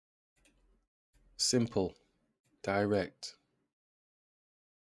simple, direct.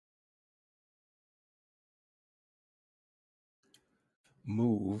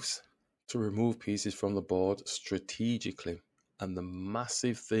 Moves to remove pieces from the board strategically. And the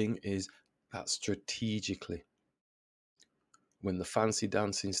massive thing is that strategically. When the fancy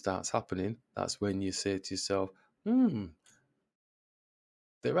dancing starts happening, that's when you say to yourself,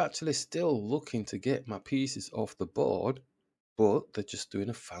 they're actually still looking to get my pieces off the board, but they're just doing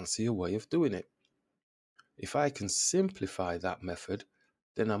a fancier way of doing it. If I can simplify that method,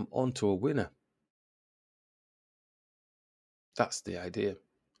 then I'm on to a winner. That's the idea.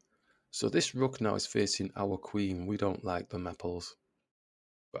 So this rook now is facing our queen. We don't like the apples,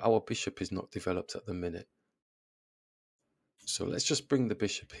 but our bishop is not developed at the minute. So let's just bring the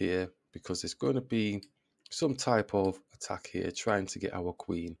bishop here, because there's going to be some type of attack here trying to get our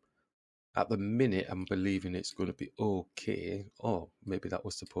queen. At the minute, I'm believing it's going to be okay. Oh, maybe that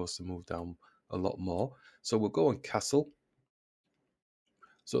was supposed to move down a lot more. So we'll go on castle.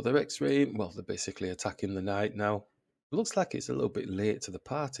 So they're X-raying. Well, they're basically attacking the knight now. It looks like it's a little bit late to the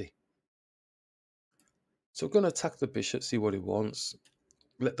party. So we're going to attack the bishop, see what he wants.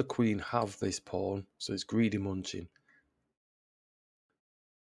 Let the queen have this pawn. So it's greedy munching.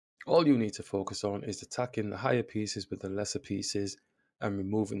 All you need to focus on is attacking the higher pieces with the lesser pieces and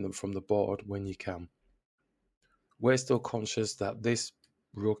removing them from the board when you can. We're still conscious that this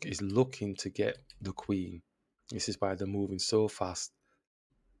rook is looking to get the queen. This is why they're moving so fast.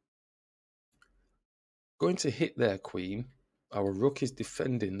 Going to hit their queen. Our rook is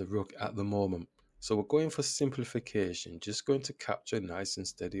defending the rook at the moment. So we're going for simplification, just going to capture nice and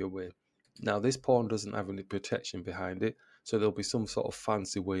steady away. Now this pawn doesn't have any protection behind it, so there'll be some sort of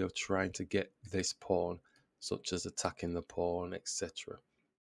fancy way of trying to get this pawn, such as attacking the pawn, etc.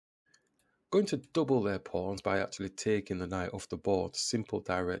 Going to double their pawns by actually taking the knight off the board. Simple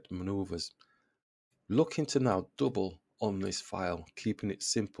direct maneuvers. Looking to now double on this file, keeping it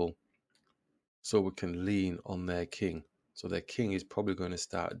simple so we can lean on their king. So their king is probably going to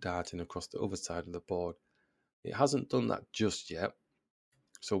start darting across the other side of the board. It hasn't done that just yet.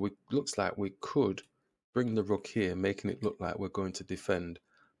 So it looks like we could bring the rook here, making it look like we're going to defend,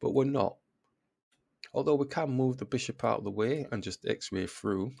 but we're not. Although we can move the bishop out of the way and just X-ray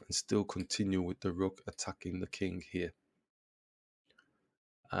through and still continue with the rook attacking the king here.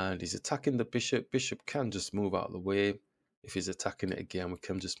 And he's attacking the bishop. Bishop can just move out of the way. If he's attacking it again, we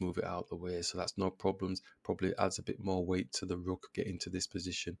can just move it out of the way. So that's no problems. Probably adds a bit more weight to the rook getting to this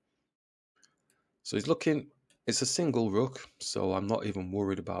position. So he's looking, it's a single rook, so I'm not even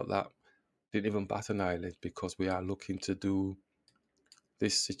worried about that. Didn't even bat an eyelid, because we are looking to do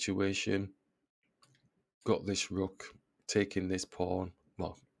this situation. Got this rook taking this pawn.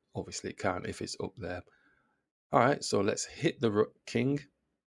 Well, obviously it can't if it's up there. All right, so let's hit the rook king.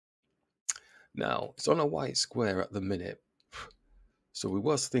 Now, it's on a white square at the minute. So we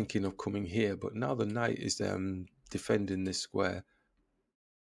was thinking of coming here, but now the knight is defending this square.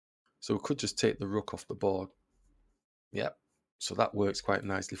 So we could just take the rook off the board. Yep. So that works quite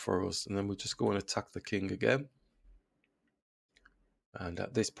nicely for us. And then we'll just go and attack the king again. And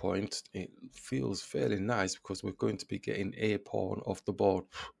at this point, it feels fairly nice because we're going to be getting a pawn off the board.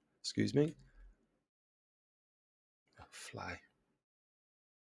 Excuse me. Fly.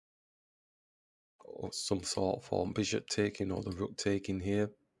 Or some sort of form. Bishop taking or the rook taking here.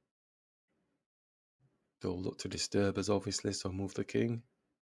 They'll look to disturb us, obviously, so move the king.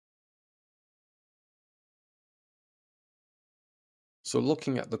 So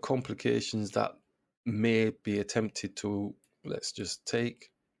looking at the complications that may be attempted to, let's just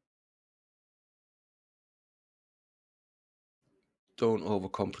take. Don't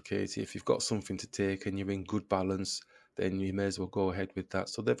overcomplicate it. If you've got something to take and you're in good balance, then you may as well go ahead with that.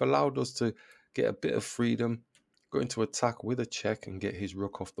 So they've allowed us to get a bit of freedom, go into attack with a check and get his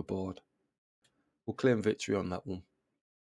rook off the board. We'll claim victory on that one.